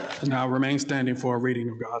And now remain standing for a reading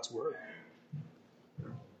of God's Word.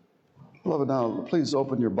 Beloved, now please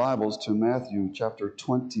open your Bibles to Matthew chapter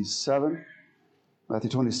 27.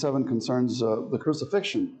 Matthew 27 concerns the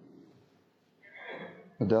crucifixion,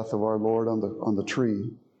 the death of our Lord on the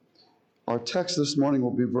tree. Our text this morning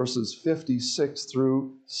will be verses 56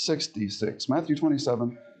 through 66. Matthew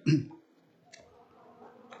 27,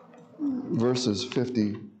 verses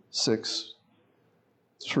 56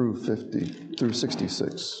 through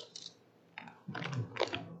 66.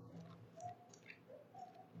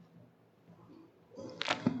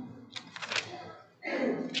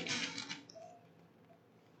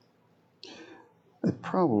 It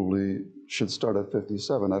probably should start at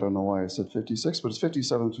 57. I don't know why I said 56, but it's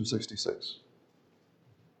 57 through 66.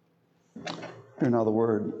 Hear now the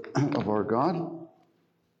word of our God.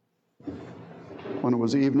 When it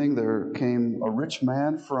was evening, there came a rich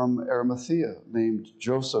man from Arimathea named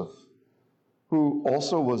Joseph, who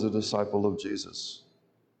also was a disciple of Jesus,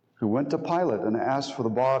 who went to Pilate and asked for the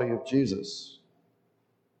body of Jesus.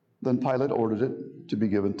 Then Pilate ordered it to be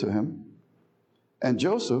given to him. And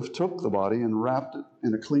Joseph took the body and wrapped it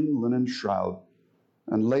in a clean linen shroud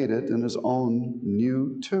and laid it in his own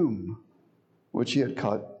new tomb, which he had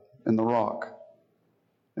cut in the rock.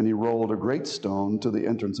 And he rolled a great stone to the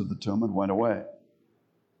entrance of the tomb and went away.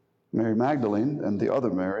 Mary Magdalene and the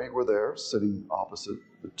other Mary were there, sitting opposite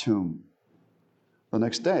the tomb. The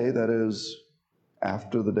next day, that is,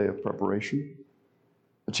 after the day of preparation,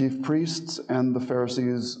 the chief priests and the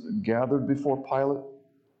Pharisees gathered before Pilate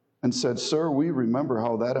and said, "Sir, we remember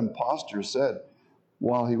how that impostor said,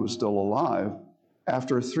 while he was still alive,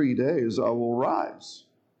 'After 3 days I will rise.'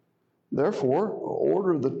 Therefore,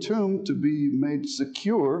 order the tomb to be made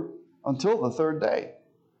secure until the third day,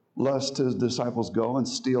 lest his disciples go and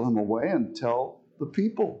steal him away and tell the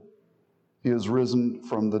people, 'He is risen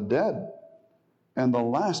from the dead,' and the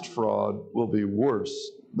last fraud will be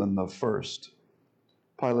worse than the first."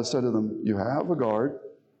 Pilate said to them, "You have a guard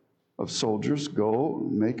of soldiers, go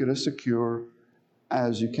make it as secure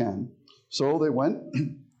as you can." So they went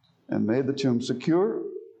and made the tomb secure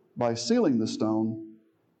by sealing the stone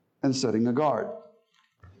and setting a guard.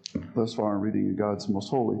 Thus far, in reading God's most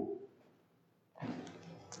holy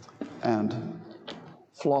and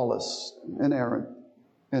flawless, inerrant,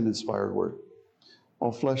 and inspired word.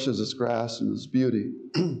 All flesh is as grass, and its beauty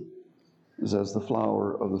is as the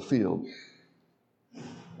flower of the field.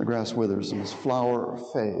 The grass withers and its flower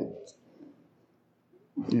fades.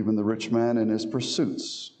 Even the rich man in his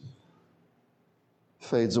pursuits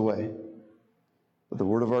fades away. But the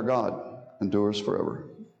word of our God endures forever.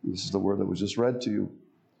 This is the word that was just read to you.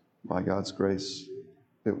 By God's grace,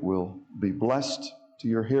 it will be blessed to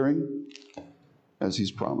your hearing as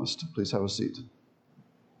He's promised. Please have a seat.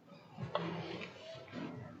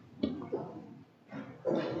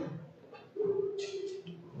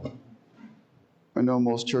 I know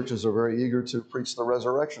most churches are very eager to preach the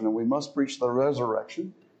resurrection, and we must preach the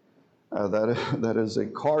resurrection. That is a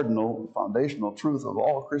cardinal, foundational truth of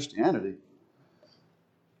all Christianity.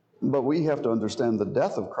 But we have to understand the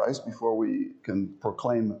death of Christ before we can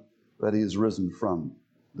proclaim that He is risen from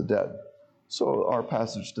the dead. So our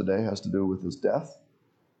passage today has to do with His death,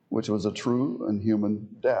 which was a true and human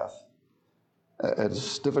death.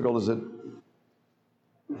 As difficult as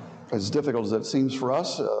it seems for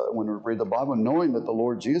us when we read the Bible, knowing that the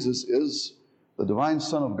Lord Jesus is the divine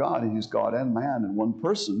Son of God, He's God and man in one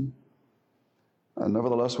person,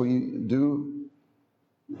 nevertheless we do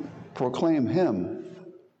proclaim Him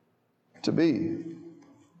to be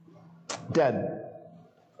dead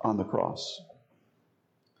on the cross.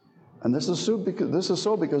 And this is so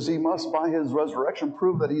because He must, by His resurrection,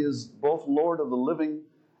 prove that He is both Lord of the living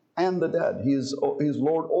and the dead. He is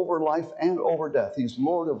Lord over life and over death. He's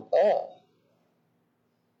Lord of all.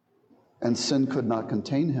 And sin could not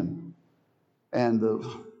contain Him. And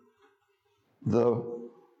the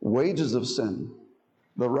wages of sin,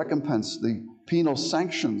 the recompense, the penal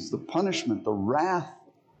sanctions, the punishment, the wrath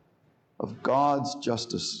of God's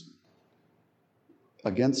justice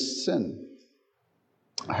against sin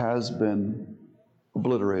has been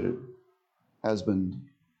obliterated, has been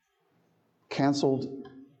canceled,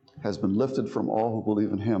 has been lifted from all who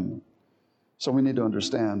believe in Him. So we need to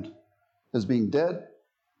understand His being dead,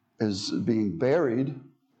 His being buried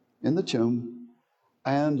in the tomb,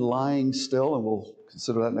 and lying still, and we'll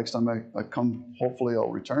consider that next time I come. Hopefully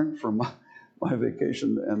I'll return from my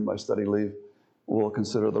vacation and my study leave. We'll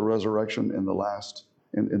consider the resurrection in the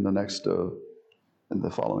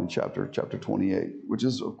following chapter 28, which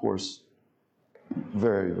is, of course,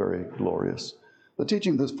 very, very glorious. The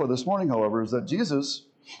teaching for this morning, however, is that Jesus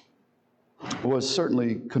was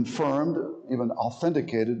certainly confirmed, even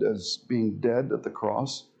authenticated as being dead at the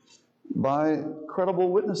cross by credible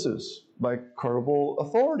witnesses, by credible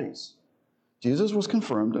authorities. Jesus was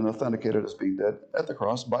confirmed and authenticated as being dead at the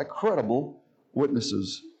cross by credible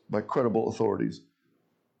witnesses, by credible authorities.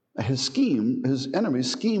 His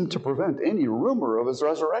enemies schemed to prevent any rumor of his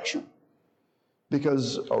resurrection,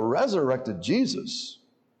 because a resurrected Jesus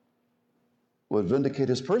would vindicate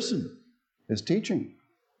his person, his teaching,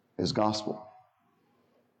 his gospel.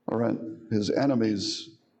 All right, his enemies,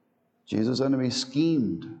 Jesus' enemies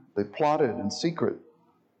schemed, they plotted in secret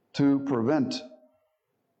to prevent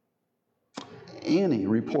any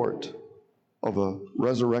report of a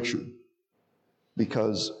resurrection,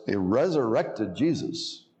 because a resurrected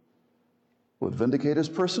Jesus would vindicate his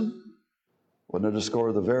person, would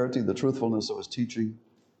underscore the verity, the truthfulness of his teaching.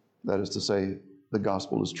 That is to say, the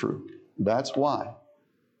gospel is true. That's why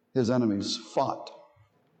his enemies fought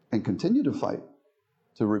and continue to fight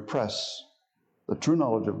to repress the true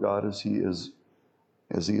knowledge of God as it is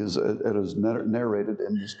narrated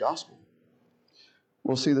in this gospel.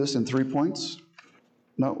 We'll see this in 3 points.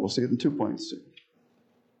 No, we'll see it in 2 points.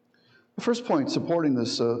 The first point supporting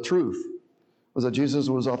this truth was that Jesus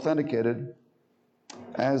was authenticated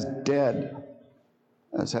as dead,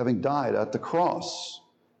 as having died at the cross.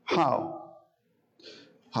 How?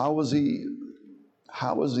 How was he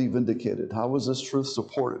vindicated? How was this truth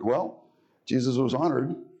supported? Well, Jesus was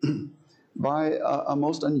honored by a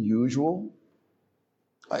most unusual,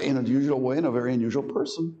 in an unusual way, in a very unusual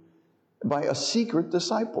person, by a secret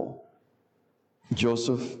disciple,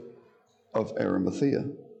 Joseph of Arimathea.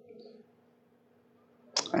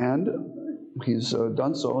 And he's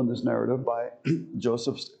done so in this narrative by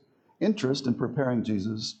Joseph's interest in preparing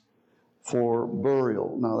Jesus for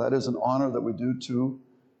burial. Now, that is an honor that we do to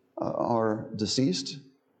our deceased,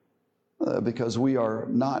 because we are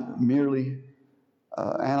not merely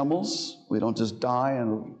animals. We don't just die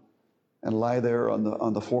and lie there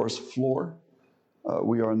on the forest floor.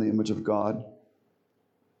 We are in the image of God,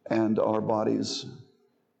 and our bodies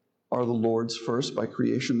are the Lord's first by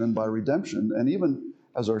creation and by redemption. And even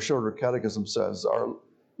as our shorter catechism says,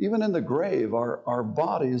 even in the grave, our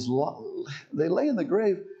bodies, they lay in the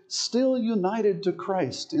grave still united to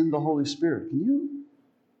Christ in the Holy Spirit.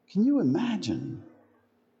 Can you imagine?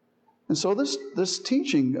 And so this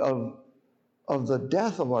teaching of the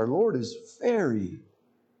death of our Lord is very,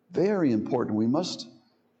 very important. We must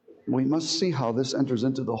see how this enters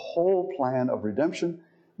into the whole plan of redemption,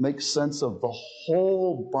 makes sense of the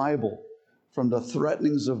whole Bible, from the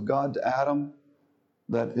threatenings of God to Adam,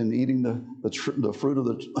 that in eating the fruit of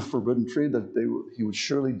the forbidden tree that he would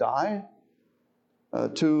surely die,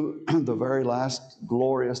 to the very last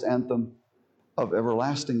glorious anthem of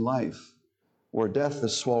everlasting life, where death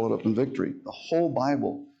is swallowed up in victory. The whole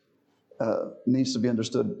Bible needs to be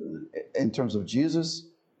understood in terms of Jesus,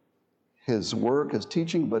 his work, his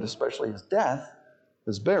teaching, but especially his death,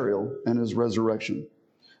 his burial, and his resurrection.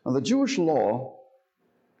 Now, the Jewish law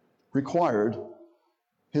required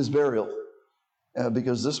his burial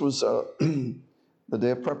because this was the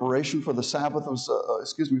day of preparation for the Sabbath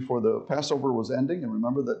for the Passover was ending. And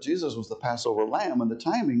remember that Jesus was the Passover lamb, and the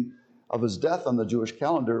timing of his death on the Jewish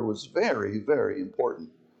calendar was very, very important.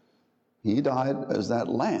 He died as that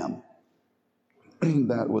lamb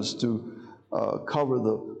that was to cover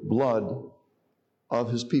the blood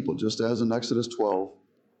of his people, just as in Exodus 12,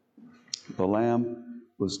 the lamb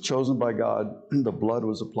was chosen by God, the blood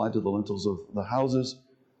was applied to the lintels of the houses.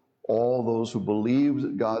 All those who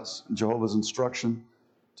believed Jehovah's instruction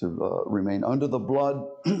to remain under the blood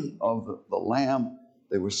of the lamb,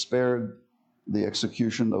 they were spared the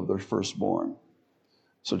execution of their firstborn.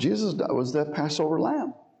 So Jesus was that Passover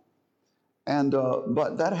lamb. And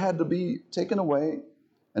but that had to be taken away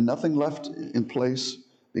and nothing left in place,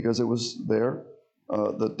 because it was there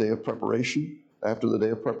the day of preparation, after the day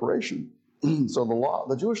of preparation. So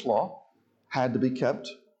the Jewish law had to be kept.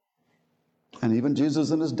 And even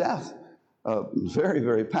Jesus in his death very,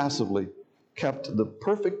 very passively kept the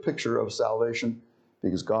perfect picture of salvation,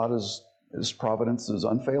 because his providence is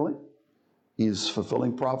unfailing. He's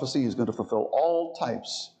fulfilling prophecy. He's going to fulfill all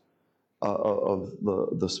types of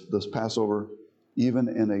this Passover, even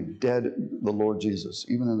in the Lord Jesus,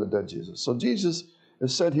 even in the dead Jesus. So Jesus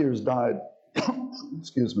is said here has died,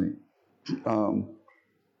 excuse me,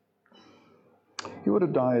 he would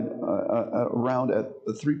have died around at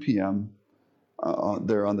 3 p.m.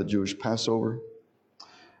 There on the Jewish Passover.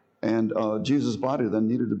 And Jesus' body then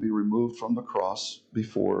needed to be removed from the cross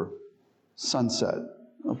before sunset,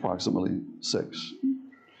 approximately 6.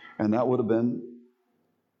 And that would have been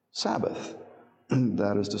Sabbath.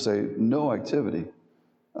 That is to say, no activity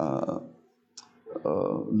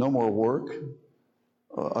no more work.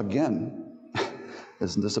 Again,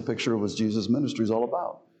 isn't this a picture of what Jesus' ministry is all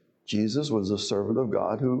about? Jesus was a servant of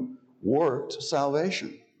God who worked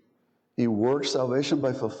salvation. He worked salvation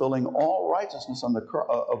by fulfilling all righteousness on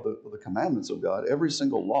of the commandments of God, every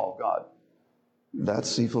single law of God.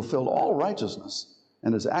 He fulfilled all righteousness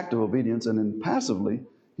and his active obedience, and then passively,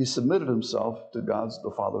 he submitted himself to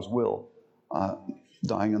the Father's will,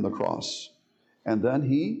 dying on the cross. And then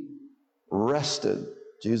he rested.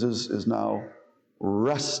 Jesus is now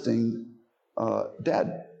resting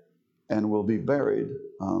dead and will be buried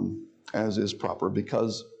as is proper,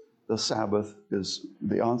 because the Sabbath is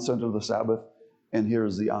the onset of the Sabbath, and here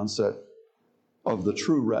is the onset of the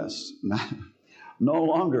true rest. No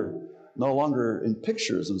longer in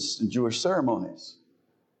pictures and in Jewish ceremonies,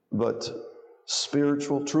 but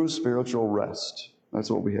true spiritual rest. That's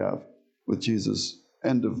what we have with Jesus'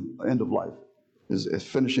 end of life, is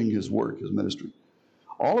finishing his work, his ministry.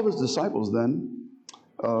 All of his disciples then,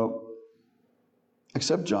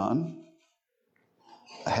 except John,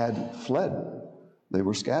 had fled. They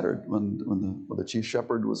were scattered when the chief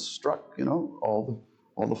shepherd was struck. All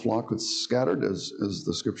the flock was scattered, as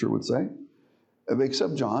the scripture would say.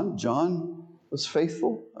 Except John. John was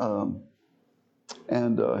faithful,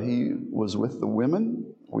 and he was with the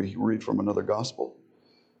women. We read from another gospel.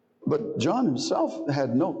 But John himself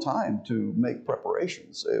had no time to make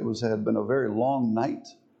preparations. Had been a very long night.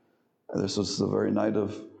 This was the very night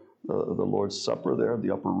of the Lord's Supper there,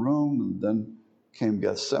 the upper room, and then came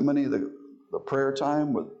Gethsemane, the prayer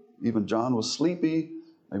time. Even John was sleepy.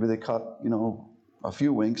 Maybe they caught, a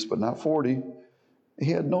few winks, but not 40.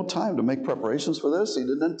 He had no time to make preparations for this.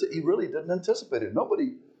 He really didn't anticipate it.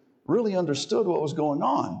 Nobody really understood what was going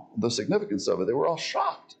on, the significance of it. They were all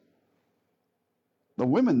shocked. The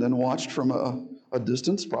women then watched from a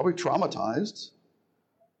distance, probably traumatized,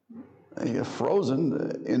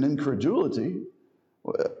 frozen in incredulity.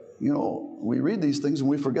 We read these things and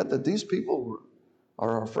we forget that these people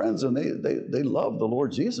are our friends, and they love the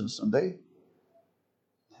Lord Jesus, and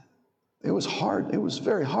it was hard. It was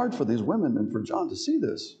very hard for these women and for John to see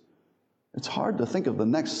this. It's hard to think of the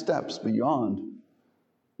next steps beyond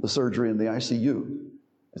the surgery in the ICU.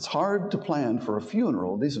 It's hard to plan for a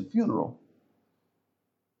funeral, a decent funeral,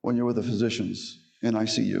 when you're with the physicians in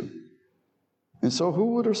ICU. And so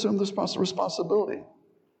who would assume this responsibility?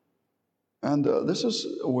 And this is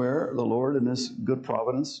where the Lord, in his good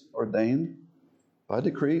providence, ordained by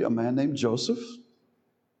decree a man named Joseph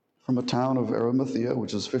from a town of Arimathea,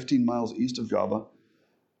 which is 15 miles east of Joppa.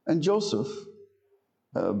 And Joseph,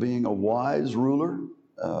 being a wise ruler,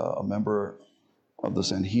 a member of the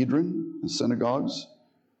Sanhedrin and synagogues,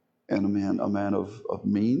 and a man of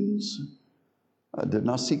means, did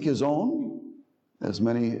not seek his own, as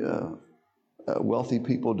many wealthy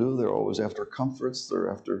people do. They're always after comforts. They're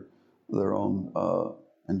after their own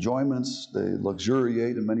enjoyments. They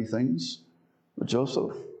luxuriate in many things. But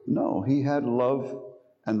Joseph, no, he had love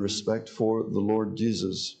and respect for the Lord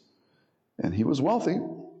Jesus. And he was wealthy,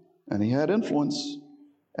 and he had influence,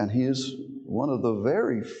 and he is one of the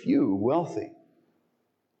very few wealthy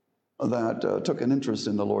that took an interest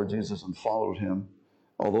in the Lord Jesus and followed him,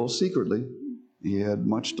 although secretly. He had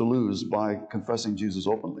much to lose by confessing Jesus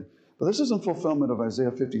openly. But this is in fulfillment of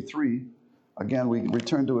Isaiah 53. Again, we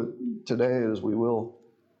return to it today, as we will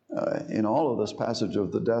in all of this passage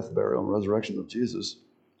of the death, burial, and resurrection of Jesus,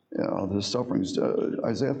 his sufferings.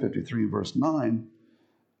 Isaiah 53, verse 9,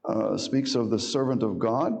 speaks of the servant of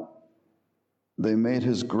God. They made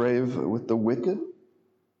his grave with the wicked,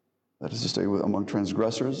 that is to say, among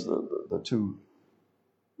transgressors, the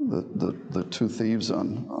two thieves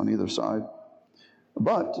on either side.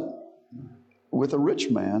 But with a rich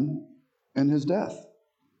man in his death,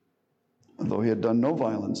 though he had done no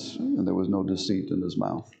violence and there was no deceit in his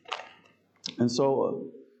mouth. And so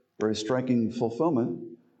a very striking fulfillment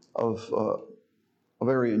of a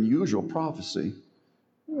very unusual prophecy,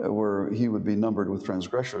 where he would be numbered with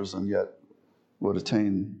transgressors and yet would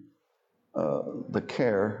attain the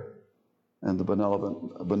care and the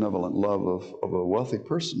benevolent love of a wealthy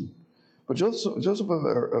person. But Joseph of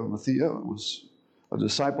Arimathea was a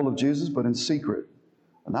disciple of Jesus, but in secret.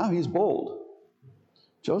 And now he's bold.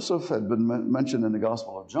 Joseph had been mentioned in the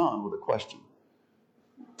Gospel of John with a question.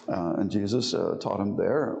 And Jesus taught him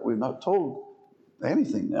there. We've not told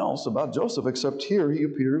anything else about Joseph, except here he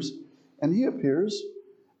appears, and he appears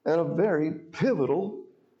at a very pivotal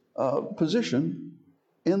position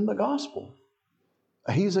in the Gospel.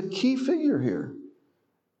 He's a key figure here.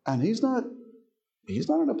 And he's not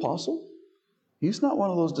an apostle. He's not one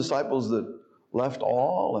of those disciples that left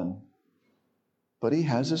all, but he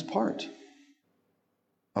has his part,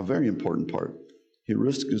 a very important part. he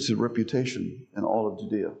risked his reputation in all of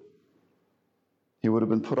Judea. He would have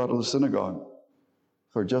been put out of the synagogue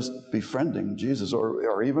for just befriending Jesus,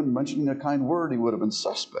 or even mentioning a kind word. He would have been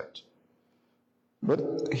suspect.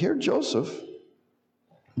 But here Joseph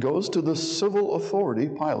goes to the civil authority,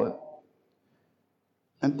 Pilate,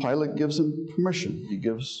 and Pilate gives him permission. He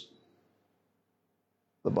gives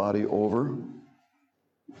the body over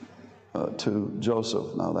to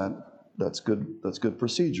Joseph. Now that's good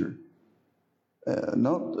procedure.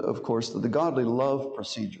 Note, of course, that the godly love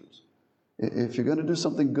procedures. If you're going to do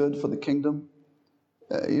something good for the kingdom,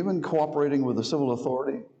 even cooperating with the civil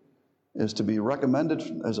authority is to be recommended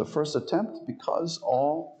as a first attempt, because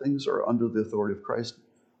all things are under the authority of Christ.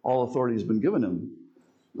 All authority has been given him.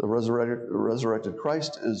 The resurrected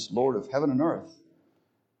Christ is Lord of heaven and earth.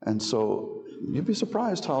 And so you'd be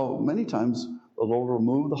surprised how many times the Lord will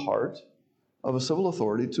move the heart of a civil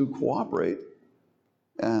authority to cooperate.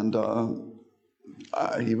 And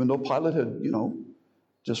even though Pilate had,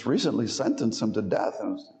 just recently sentenced him to death,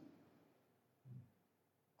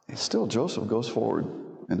 still Joseph goes forward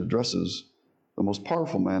and addresses the most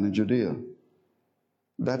powerful man in Judea.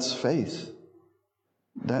 That's faith.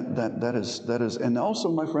 That is, and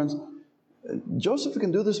also, my friends, Joseph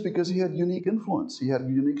can do this because he had unique influence. He had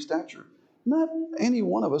unique stature. Not any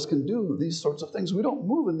one of us can do these sorts of things. We don't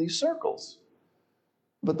move in these circles.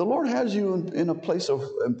 But the Lord has you in a place of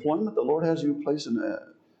employment. The Lord has you in a place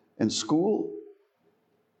in school.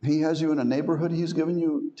 He has you in a neighborhood. He's given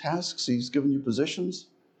you tasks. He's given you positions.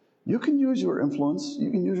 You can use your influence.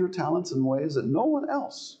 You can use your talents in ways that no one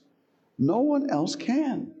else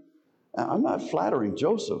can. I'm not flattering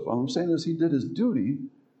Joseph. All I'm saying is he did his duty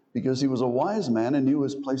because he was a wise man and knew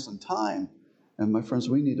his place and time. And my friends,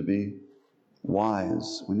 we need to be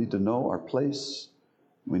wise. We need to know our place.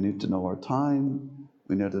 We need to know our time.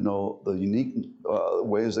 We need to know the unique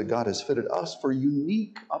ways that God has fitted us for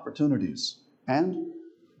unique opportunities. And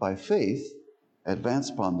by faith, advance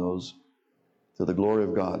upon those to the glory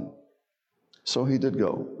of God. So he did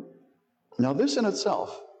go. Now this in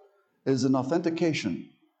itself is an authentication,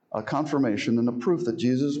 a confirmation, and a proof that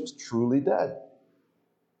Jesus was truly dead.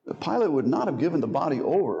 Pilate would not have given the body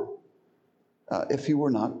over if he were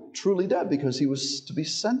not truly dead, because he was to be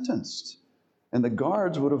sentenced. And the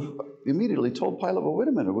guards would have immediately told Pilate, well, wait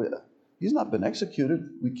a minute, he's not been executed.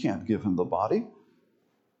 We can't give him the body.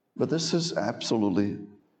 But this is absolutely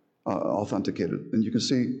authenticated. And you can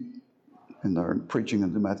see in our preaching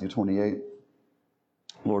into Matthew 28,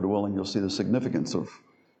 Lord willing, you'll see the significance of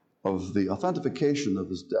the authentication of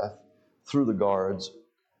his death through the guards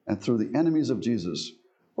and through the enemies of Jesus.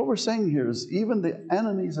 What we're saying here is even the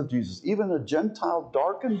enemies of Jesus, even a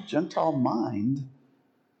darkened Gentile mind,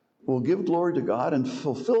 will give glory to God and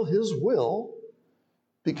fulfill his will,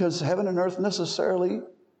 because heaven and earth necessarily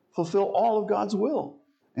fulfill all of God's will.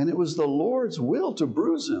 And it was the Lord's will to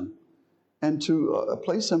bruise him and to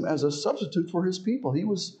place him as a substitute for his people. He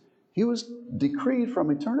was decreed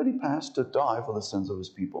from eternity past to die for the sins of his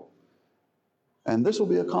people. And this will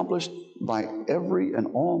be accomplished by every and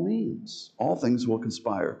all means. All things will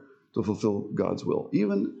conspire to fulfill God's will.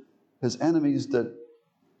 Even the enemies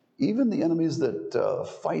that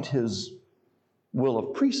fight his will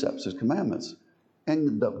of precepts, his commandments,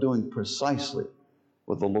 end up doing precisely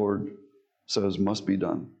what the Lord says must be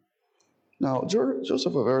done. Now,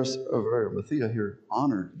 Joseph of Arimathea here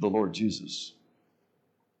honored the Lord Jesus.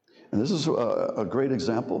 And this is a great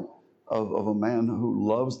example of a man who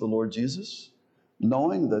loves the Lord Jesus,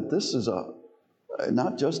 knowing that this is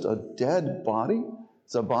not just a dead body,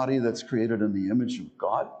 it's a body that's created in the image of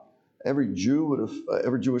God. Every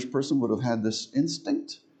Jewish person would have had this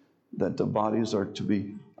instinct that the bodies are to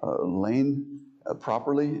be lain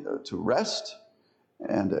properly to rest,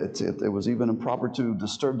 and it was even improper to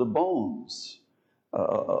disturb the bones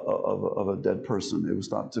of a dead person. It was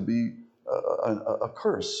thought to be a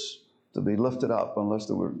curse to be lifted up unless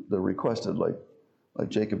they're requested, like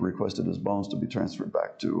Jacob requested his bones to be transferred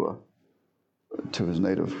back to his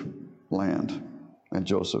native land, and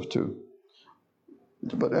Joseph too.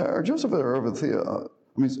 But Joseph of Arimathea,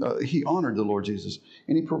 he honored the Lord Jesus,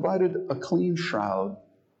 and he provided a clean shroud.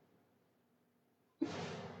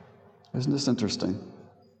 Isn't this interesting?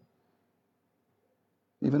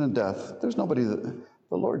 Even in death, there's nobody the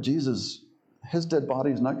Lord Jesus, his dead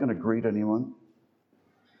body is not going to greet anyone.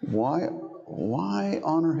 Why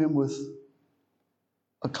honor him with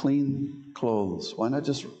a clean clothes? Why not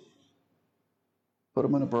just put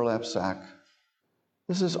him in a burlap sack?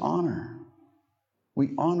 This is honor.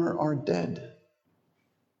 We honor our dead.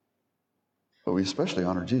 But we especially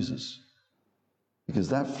honor Jesus, because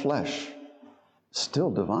that flesh,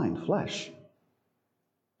 still divine flesh,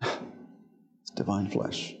 it's divine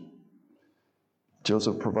flesh.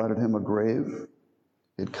 Joseph provided him a grave.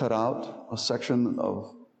 He'd cut out a section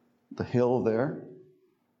of the hill there,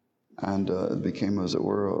 and it became, as it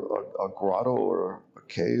were, a grotto or a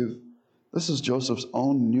cave. This is Joseph's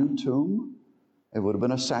own new tomb. It would have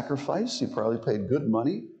been a sacrifice. He probably paid good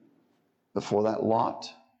money for that lot.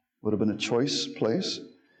 Would have been a choice place.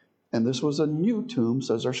 And this was a new tomb,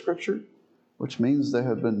 says our scripture, which means there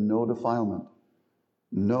had been no defilement.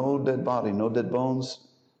 No dead body, no dead bones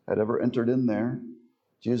had ever entered in there.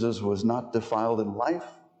 Jesus was not defiled in life,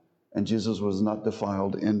 and Jesus was not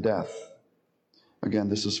defiled in death. Again,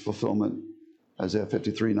 this is fulfillment. Isaiah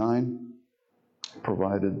 53:9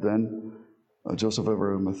 provided then Joseph of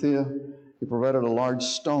Arimathea. He provided a large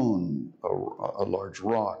stone, a large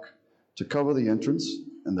rock, to cover the entrance,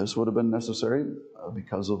 and this would have been necessary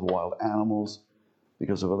because of wild animals,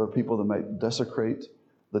 because of other people that might desecrate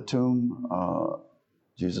the tomb.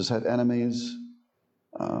 Jesus had enemies.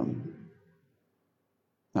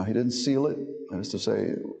 Now, he didn't seal it. That is to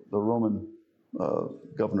say, the Roman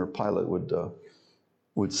governor Pilate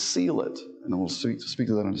would seal it, and we'll speak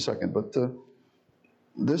to that in a second. But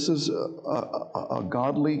this is a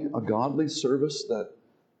godly service that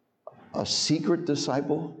a secret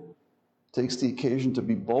disciple takes the occasion to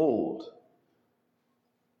be bold.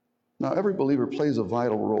 Now, every believer plays a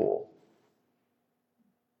vital role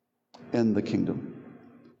in the kingdom.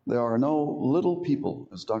 There are no little people,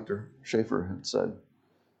 as Dr. Schaefer had said.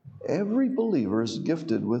 Every believer is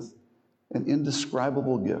gifted with an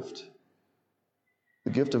indescribable gift, the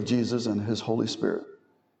gift of Jesus and His Holy Spirit.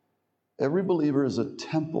 Every believer is a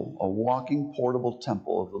temple, a walking, portable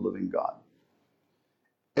temple of the living God.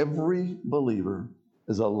 Every believer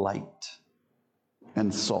is a light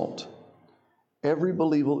and salt. Every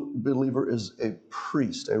believer is a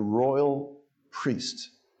priest, a royal priest,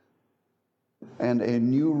 and a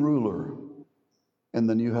new ruler in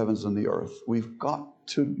the new heavens and the earth. We've got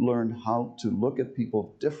to learn how to look at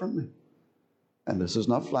people differently. And this is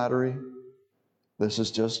not flattery. This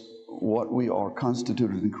is just what we are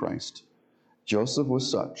constituted in Christ. Joseph was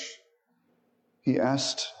such. He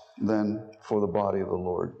asked then for the body of the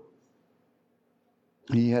Lord.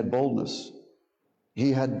 He had boldness.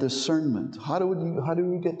 He had discernment. How do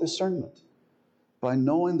we get discernment? By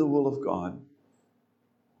knowing the will of God.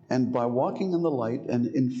 And by walking in the light and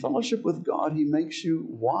in fellowship with God, He makes you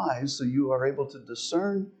wise so you are able to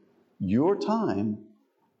discern your time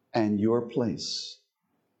and your place.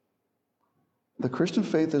 The Christian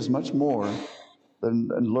faith is much more than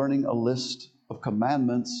learning a list of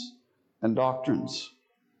commandments and doctrines.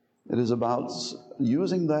 It is about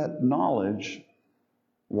using that knowledge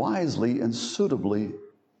wisely and suitably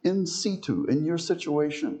in situ, in your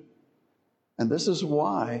situation. And this is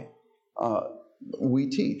why we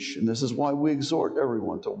teach, and this is why we exhort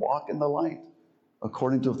everyone to walk in the light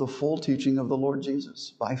according to the full teaching of the Lord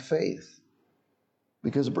Jesus, by faith,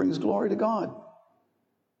 because it brings glory to God.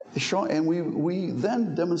 And we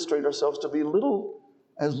then demonstrate ourselves to be little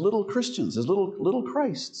Christians, as little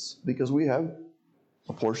Christs, because we have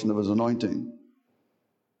a portion of His anointing.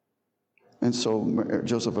 And so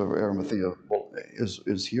Joseph of Arimathea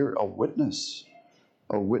is here a witness.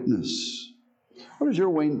 A witness. What is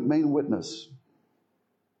your main witness?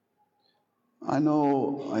 I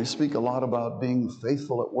know I speak a lot about being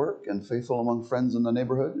faithful at work and faithful among friends in the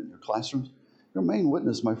neighborhood, in your classrooms. Your main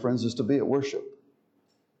witness, my friends, is to be at worship.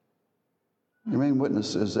 Your main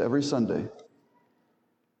witness is every Sunday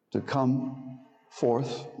to come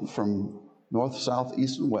forth from north, south,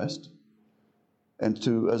 east, and west, and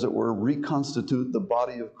to, as it were, reconstitute the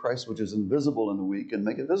body of Christ, which is invisible in the week, and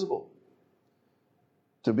make it visible.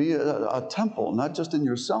 To be a temple, not just in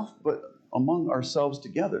yourself, but among ourselves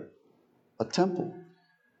together. A temple.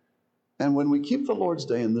 And when we keep the Lord's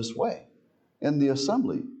Day in this way, in the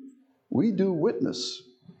assembly, we do witness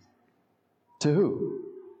to who?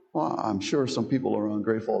 Well, I'm sure some people around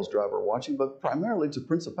Great Falls Drive are watching, but primarily to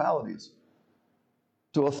principalities,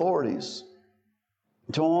 to authorities,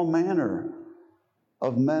 to all manner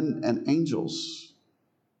of men and angels,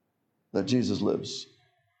 that Jesus lives,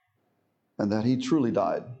 and that He truly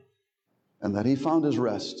died, and that He found His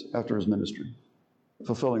rest after His ministry,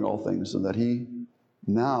 fulfilling all things, and that He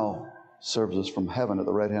now serves us from heaven at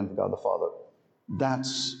the right hand of God the Father.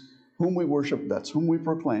 That's whom we worship, that's whom we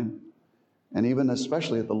proclaim, and even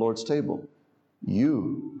especially at the Lord's table,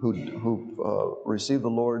 you who receive the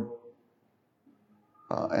Lord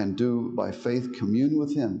and do by faith commune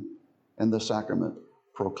with Him in the sacrament,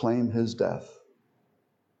 proclaim His death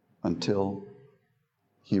until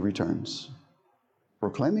He returns.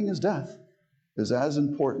 Proclaiming His death is as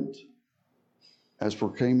important as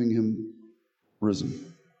proclaiming Him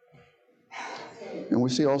risen. And we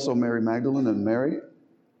see also Mary Magdalene and Mary,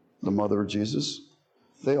 the mother of Jesus.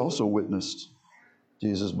 They also witnessed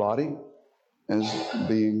Jesus' body as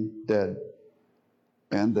being dead.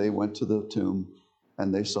 And they went to the tomb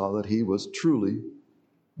and they saw that he was truly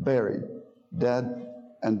buried, dead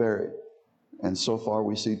and buried. And so far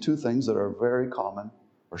we see two things that are very common,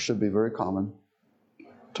 or should be very common,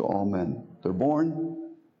 to all men. They're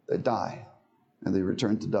born, they die, and they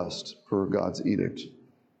return to dust per God's edict.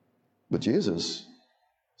 But Jesus,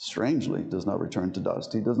 strangely, does not return to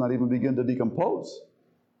dust. He does not even begin to decompose.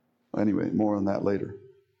 Anyway, more on that later.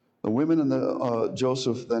 The women and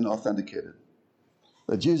Joseph then authenticated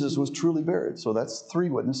that Jesus was truly buried. So that's three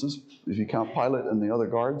witnesses. If you count Pilate and the other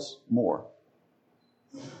guards, more.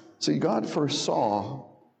 See, God foresaw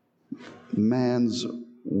man's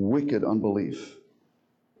wicked unbelief.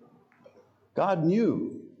 God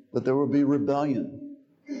knew that there would be rebellion,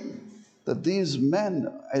 that these men,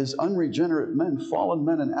 as unregenerate men, fallen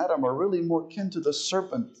men in Adam, are really more kin to the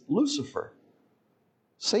serpent, Lucifer,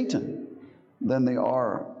 Satan, than they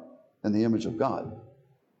are in the image of God.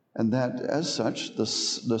 And that, as such, the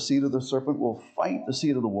seed of the serpent will fight the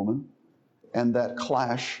seed of the woman, and that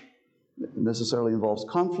clash necessarily involves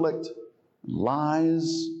conflict,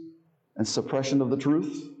 lies, and suppression of the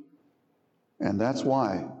truth. And that's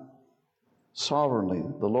why, sovereignly,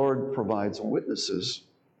 the Lord provides witnesses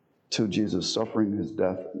to Jesus' suffering, his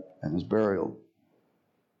death, and his burial.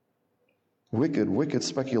 Wicked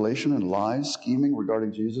speculation and lies, scheming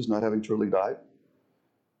regarding Jesus not having truly died.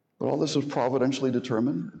 But all this was providentially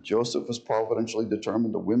determined. Joseph was providentially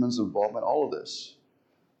determined, the women's involvement, all of this.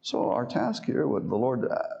 So our task here, what the Lord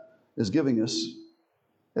is giving us,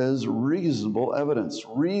 is reasonable evidence,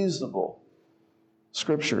 reasonable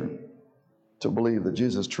scripture to believe that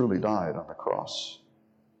Jesus truly died on the cross.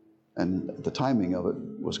 And the timing of it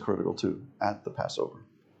was critical too, at the Passover.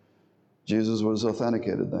 Jesus was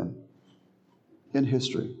authenticated then in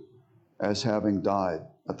history as having died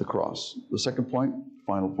at the cross. The second point,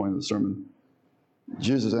 final point of the sermon,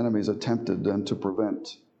 Jesus' enemies attempted then to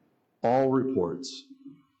prevent all reports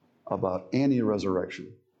about any resurrection.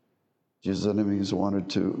 Jesus' enemies wanted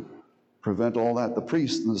to prevent all that. The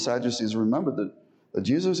priests and the Sadducees remembered that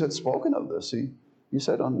Jesus had spoken of this. He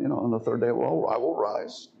said on the third day, well, I will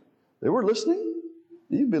rise. They were listening.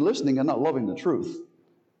 You'd be listening and not loving the truth.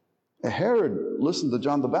 Herod listened to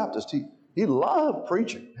John the Baptist. He loved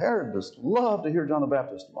preaching. Herod just loved to hear John the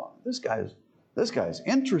Baptist. This guy is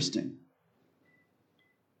interesting.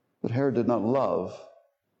 But Herod did not love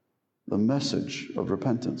the message of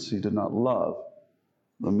repentance. He did not love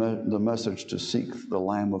the message to seek the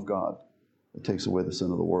Lamb of God that takes away the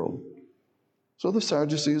sin of the world. So the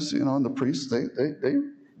Sadducees, and the priests,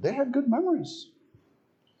 they had good memories.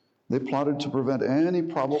 They plotted to prevent any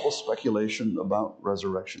probable speculation about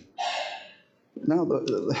resurrection. Now,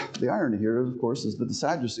 the irony here, of course, is that the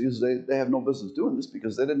Sadducees, they have no business doing this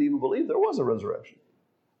because they didn't even believe there was a resurrection.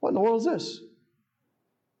 What in the world is this?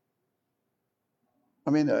 I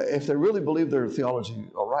mean, if they really believed their theology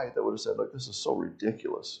all right, they would have said, look, this is so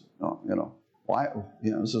ridiculous. Why?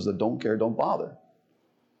 This is a don't care, don't bother.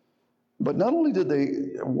 But not only did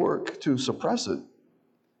they work to suppress it,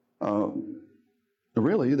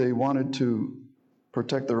 really, they wanted to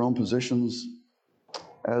protect their own positions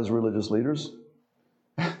as religious leaders,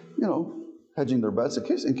 hedging their bets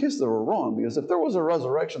in case they were wrong, because if there was a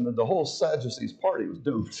resurrection, then the whole Sadducees party was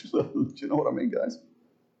doomed. Do you know what I mean, guys?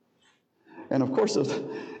 And of course,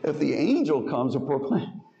 if the angel comes and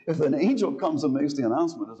if an angel comes and makes the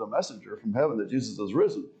announcement as a messenger from heaven that Jesus is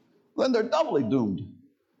risen, then they're doubly doomed,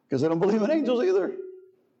 because they don't believe in angels either.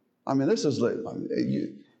 I mean, this is like,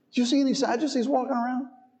 do you see any Sadducees walking around?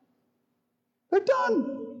 They're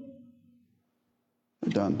done.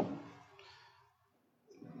 They're done.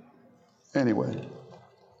 Anyway,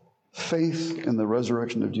 faith in the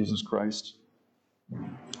resurrection of Jesus Christ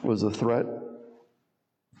was a threat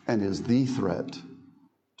and is the threat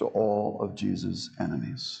to all of Jesus'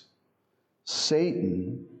 enemies.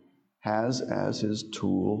 Satan has as his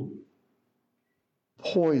tool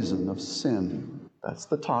poison of sin. That's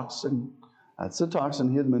the toxin. That's the toxin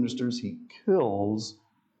he administers. He kills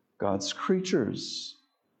God's creatures.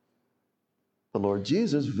 The Lord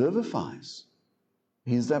Jesus vivifies.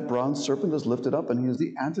 He's that bronze serpent that's lifted up, and he is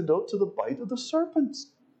the antidote to the bite of the serpents.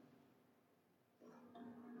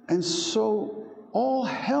 And so all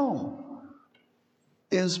hell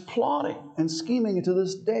is plotting and scheming, and to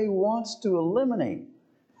this day wants to eliminate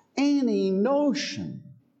any notion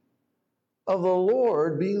of the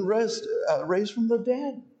Lord being raised from the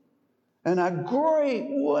dead. And a great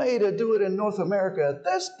way to do it in North America at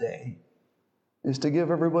this day is to give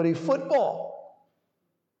everybody football.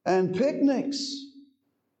 and picnics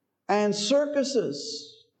and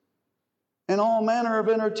circuses and all manner of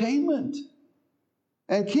entertainment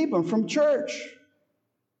and keep them from church.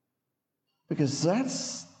 Because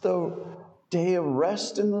that's the day of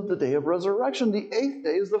rest and the day of resurrection. The 8th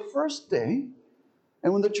day is the first day.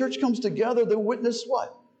 And when the church comes together, they witness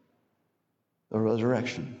what? The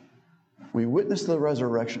resurrection. We witness the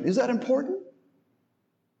resurrection. Is that important?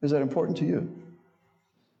 Is that important to you?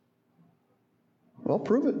 Well,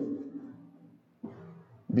 prove it.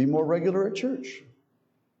 Be more regular at church.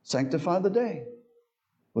 Sanctify the day.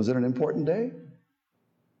 Was it an important day?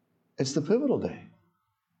 It's the pivotal day.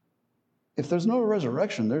 If there's no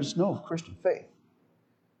resurrection, there's no Christian faith.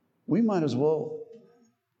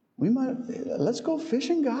 Let's go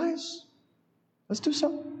fishing, guys. Let's do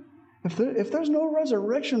something. If there's no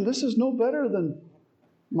resurrection, this is no better than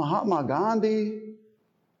Mahatma Gandhi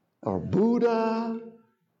or Buddha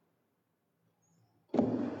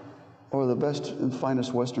or the best and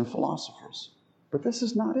finest Western philosophers. But this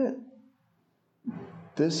is not it.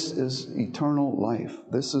 This is eternal life.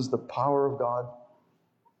 This is the power of God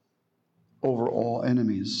over all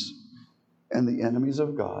enemies. And the enemies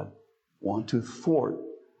of God want to thwart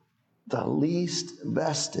the least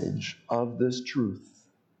vestige of this truth.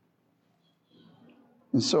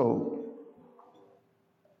 And so,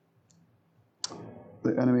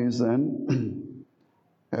 the enemies then,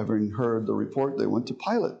 having heard the report, they went to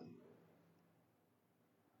Pilate.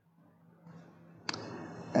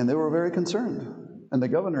 And they were very concerned. And the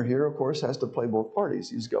governor here, of course, has to play both parties.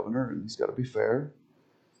 He's governor and he's got to be fair.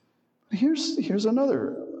 Here's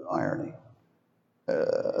another irony.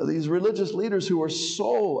 These religious leaders who are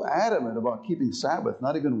so adamant about keeping Sabbath,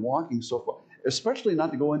 not even walking so far, especially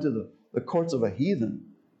not to go into the courts of a heathen,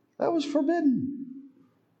 that was forbidden.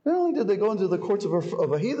 Not only did they go into the courts of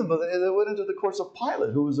a heathen, but they went into the courts of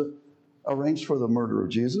Pilate, who was arranged for the murder of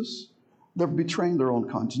Jesus. They're betraying their own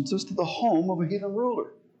consciences to the home of a heathen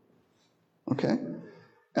ruler. Okay?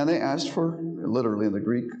 And they asked for, literally in the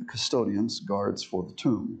Greek, custodians, guards for the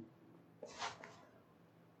tomb.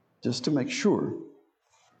 Just to make sure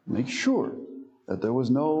that there was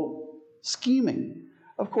no scheming.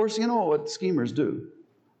 Of course, you know what schemers do.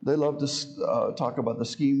 They love to talk about the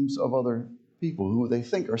schemes of other people who they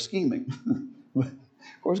think are scheming. Of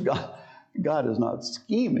course, God is not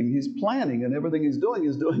scheming. He's planning, and everything he's doing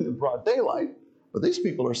in broad daylight. But these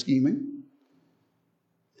people are scheming.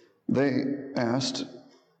 They asked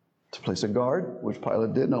to place a guard, which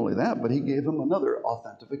Pilate did. Not only that, but he gave him another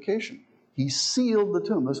authentication. He sealed the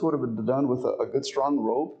tomb. This would have been done with a good strong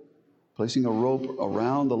rope, placing a rope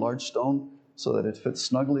around the large stone so that it fits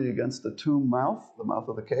snugly against the tomb mouth, the mouth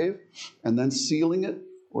of the cave, and then sealing it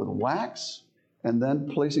with wax, and then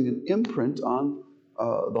placing an imprint on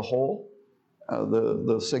the hole,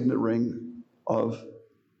 the signet ring of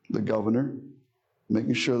the governor,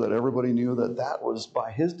 making sure that everybody knew that that was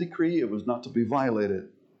by his decree, it was not to be violated.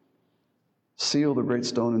 Seal the great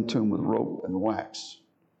stone and tomb with rope and wax,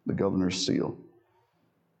 the governor's seal.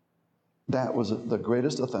 That was the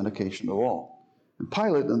greatest authentication of all. And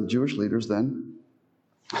Pilate and the Jewish leaders then,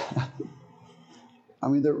 I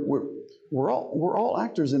mean, we're all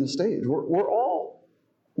actors in a stage. We're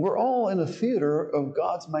all in a theater of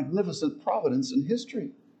God's magnificent providence in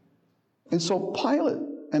history. And so Pilate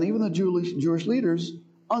and even the Jewish leaders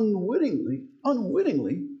unwittingly,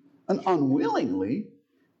 and unwillingly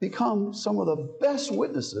become some of the best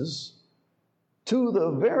witnesses to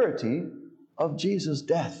the verity of Jesus'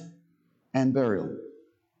 death and burial.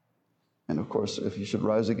 And of course, if he should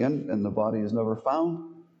rise again and the body is never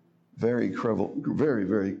found, very,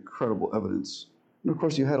 very credible evidence. And of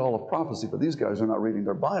course, you had all of prophecy, but these guys are not reading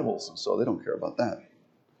their Bibles, and so they don't care about that.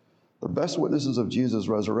 The best witnesses of Jesus'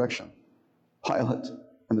 resurrection, Pilate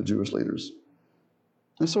and the Jewish leaders.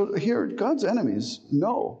 And so here, God's enemies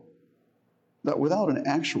know that without an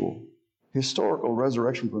actual historical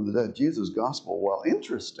resurrection from the dead, Jesus' gospel, while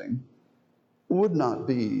interesting, would not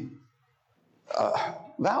be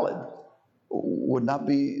valid.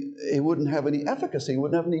 It wouldn't have any efficacy, it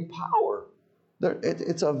wouldn't have any power.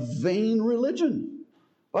 It's a vain religion.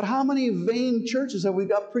 But how many vain churches have we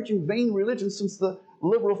got preaching vain religion since the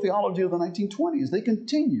liberal theology of the 1920s? They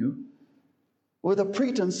continue with a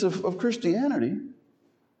pretense of Christianity,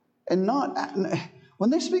 and not, when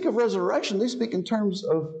they speak of resurrection, they speak in terms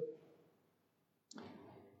of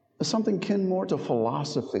something kin more to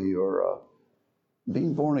philosophy or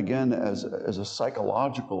being born again as a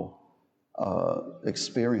psychological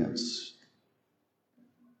experience.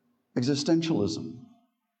 Existentialism.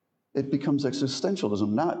 It becomes existentialism,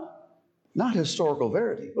 not historical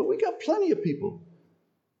verity. But we got plenty of people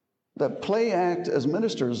that play act as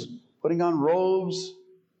ministers, putting on robes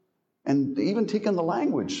and even taking the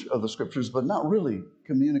language of the scriptures, but not really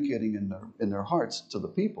communicating in their hearts to the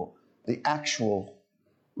people the actual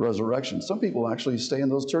resurrection. Some people actually stay in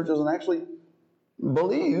those churches and actually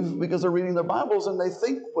believe because they're reading their Bibles and they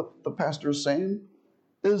think what the pastor is saying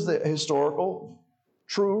is the historical,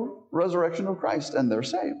 true resurrection of Christ, and they're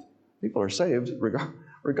saved. People are saved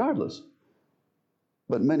regardless.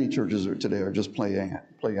 But many churches today are just play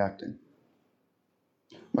acting.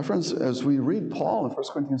 My friends, as we read Paul in 1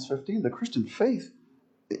 Corinthians 15, the Christian faith,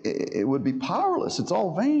 it would be powerless. It's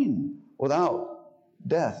all vain without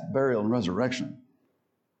death, burial, and resurrection.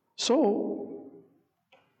 So,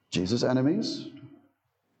 Jesus' enemies,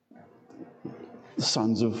 the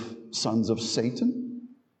sons of Satan,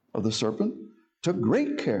 of the serpent, took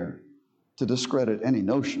great care to discredit any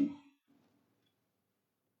notion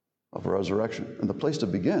of resurrection. And the place to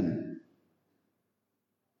begin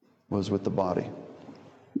was with the body.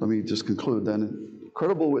 Let me just conclude then.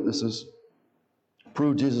 Credible witnesses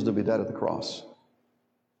proved Jesus to be dead at the cross.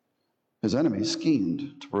 His enemies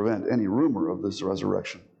schemed to prevent any rumor of this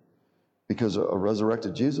resurrection, because a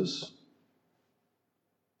resurrected Jesus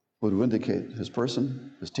would vindicate his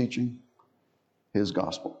person, his teaching, his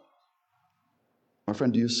gospel. My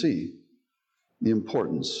friend, do you see the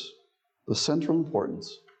importance, the central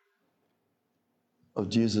importance of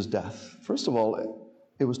Jesus' death? First of all,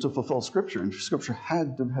 it was to fulfill Scripture, and Scripture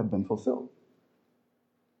had to have been fulfilled.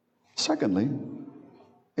 Secondly,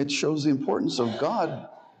 it shows the importance of God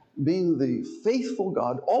being the faithful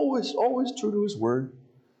God, always true to His word.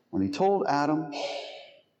 When He told Adam,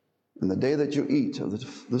 "In the day that you eat of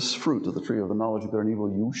this fruit of the tree of the knowledge of good and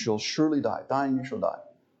evil, you shall surely die. Dying, you shall die."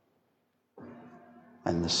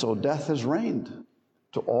 And so death has reigned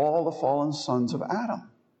to all the fallen sons of Adam.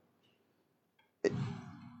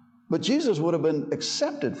 But Jesus would have been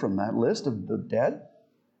accepted from that list of the dead,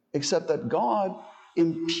 except that God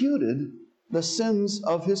imputed the sins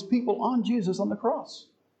of His people on Jesus on the cross.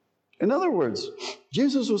 In other words,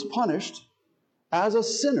 Jesus was punished as a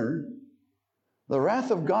sinner. The wrath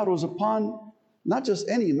of God was upon not just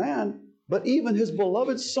any man, but even His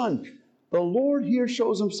beloved Son. The Lord here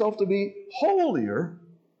shows Himself to be holier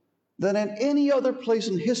than in any other place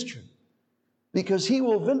in history, because He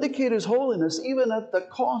will vindicate His holiness even at the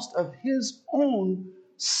cost of His own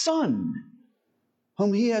Son,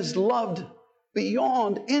 whom He has loved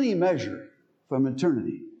beyond any measure from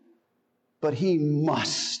eternity. But He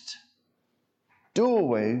must do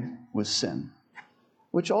away with sin,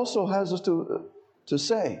 which also has us to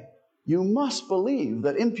say, you must believe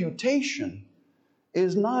that imputation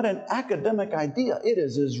is not an academic idea. It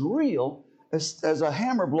is as real as a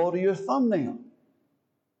hammer blow to your thumbnail.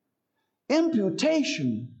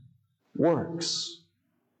 Imputation works.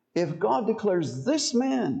 If God declares this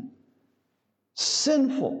man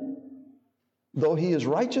sinful, though he is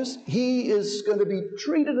righteous, he is going to be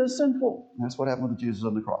treated as sinful. And that's what happened with Jesus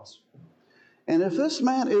on the cross. And if this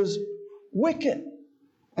man is wicked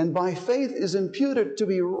and by faith is imputed to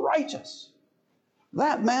be righteous,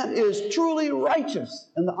 that man is truly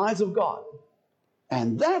righteous in the eyes of God.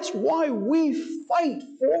 And that's why we fight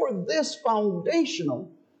for this foundational,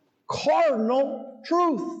 cardinal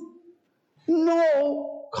truth.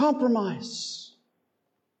 No compromise.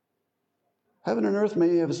 Heaven and earth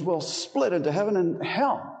may as well split into heaven and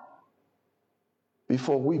hell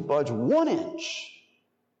before we budge 1 inch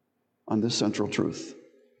on this central truth.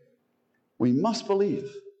 We must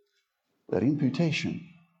believe that imputation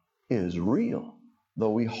is real,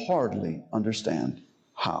 though we hardly understand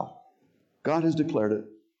how. God has declared it,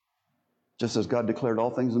 just as God declared all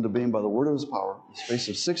things into being by the word of His power, in the space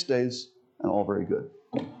of 6 days, and all very good.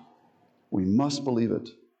 We must believe it.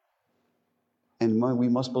 And we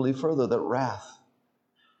must believe further that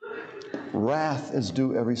wrath is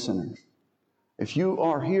due every sinner. If you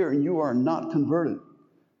are here and you are not converted,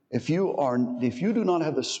 if you do not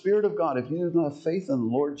have the Spirit of God, if you do not have faith in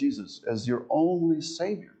the Lord Jesus as your only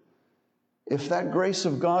Savior, if that grace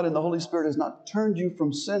of God and the Holy Spirit has not turned you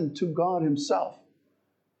from sin to God Himself,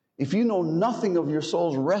 if you know nothing of your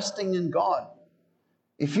soul's resting in God,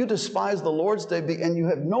 if you despise the Lord's Day and you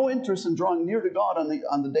have no interest in drawing near to God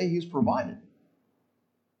on the day He's provided,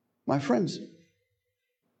 my friends,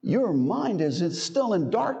 your mind is still in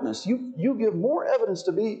darkness. You give more evidence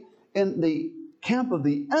to be in the camp of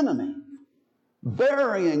the enemy,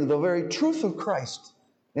 burying the very truth of Christ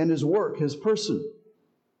and His work, His person,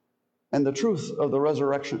 and the truth of the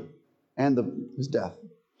resurrection and His death.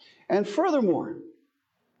 And furthermore,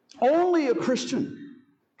 only a Christian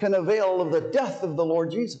can avail of the death of the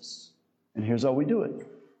Lord Jesus. And here's how we do it.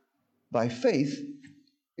 By faith,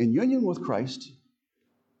 in union with Christ,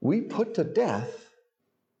 we put to death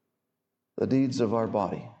the deeds of our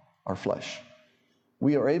body. our flesh.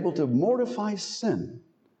 We are able to mortify sin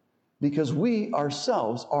because we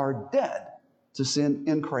ourselves are dead to sin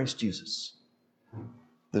in Christ Jesus.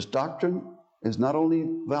 This doctrine is not only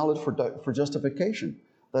valid for justification,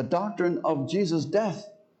 the doctrine of Jesus' death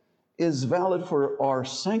is valid for our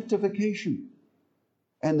sanctification.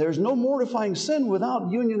 And there's no mortifying sin without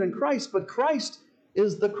union in Christ, but Christ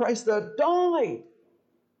is the Christ that died.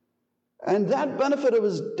 And that benefit of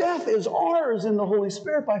his death is ours in the Holy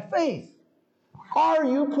Spirit by faith. Are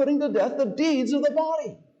you putting to death the deeds of the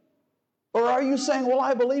body? Or are you saying, well,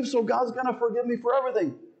 I believe so God's going to forgive me for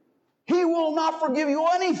everything? He will not forgive you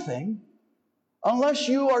anything unless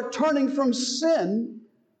you are turning from sin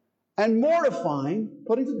and mortifying,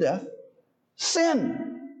 putting to death,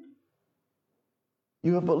 sin.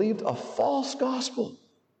 You have believed a false gospel.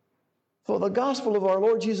 For the gospel of our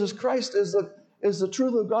Lord Jesus Christ is the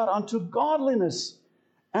truth of God unto godliness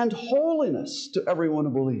and holiness to everyone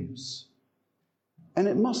who believes. And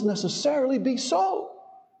it must necessarily be so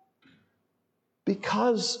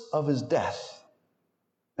because of his death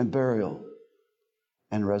and burial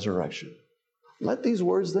and resurrection. Let these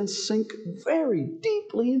words then sink very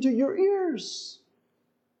deeply into your ears.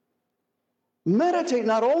 Meditate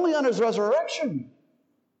not only on his resurrection.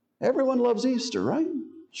 Everyone loves Easter, right?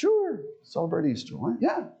 Sure. Celebrate Easter, right?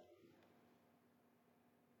 Yeah.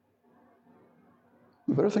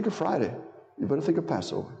 You better think of Friday. You better think of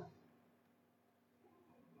Passover.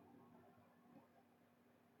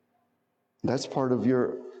 That's part of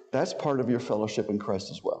your fellowship in Christ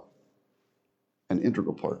as well. An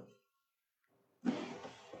integral part.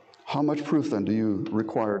 How much proof then do you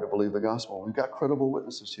require to believe the gospel? We've got credible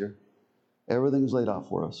witnesses here. Everything's laid out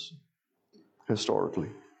for us historically.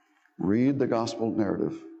 Read the gospel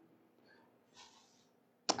narrative.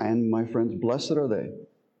 And my friends, blessed are they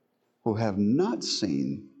who have not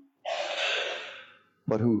seen,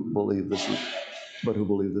 but who believe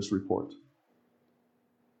this report.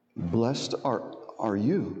 Blessed are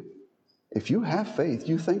you. If you have faith,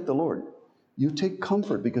 you thank the Lord. You take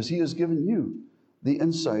comfort because he has given you the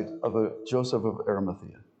insight of a Joseph of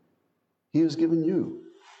Arimathea. He has given you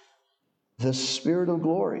the spirit of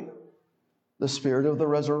glory, the spirit of the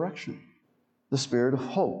resurrection, the spirit of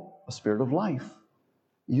hope, the spirit of life.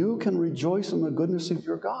 You can rejoice in the goodness of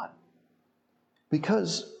your God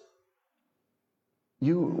because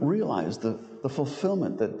you realize the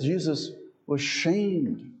fulfillment that Jesus was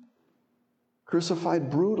shamed,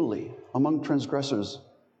 crucified brutally among transgressors,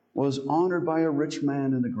 was honored by a rich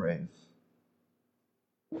man in the grave,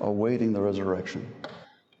 awaiting the resurrection.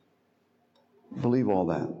 Believe all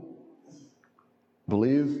that.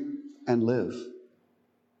 Believe and live.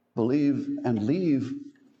 Believe and leave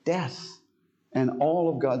death and all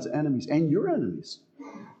of God's enemies and your enemies.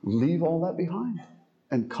 Leave all that behind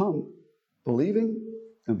and come believing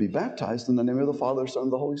and be baptized in the name of the Father, Son,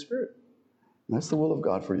 and the Holy Spirit. And that's the will of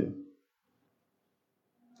God for you.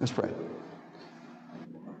 Let's pray.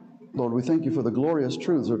 Lord, we thank you for the glorious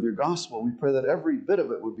truths of your gospel. We pray that every bit of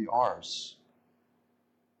it would be ours.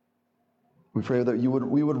 We pray that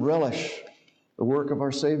we would relish the work of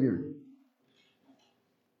our Savior.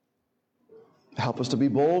 Help us to be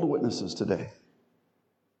bold witnesses today.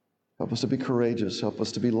 Help us to be courageous. Help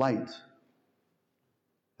us to be light.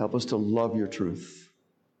 Help us to love your truth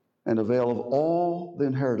and avail of all the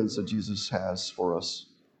inheritance that Jesus has for us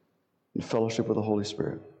in fellowship with the Holy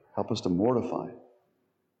Spirit. Help us to mortify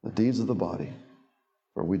the deeds of the body,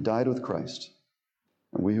 for we died with Christ,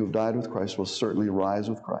 and we who have died with Christ will certainly rise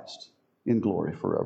with Christ in glory forever.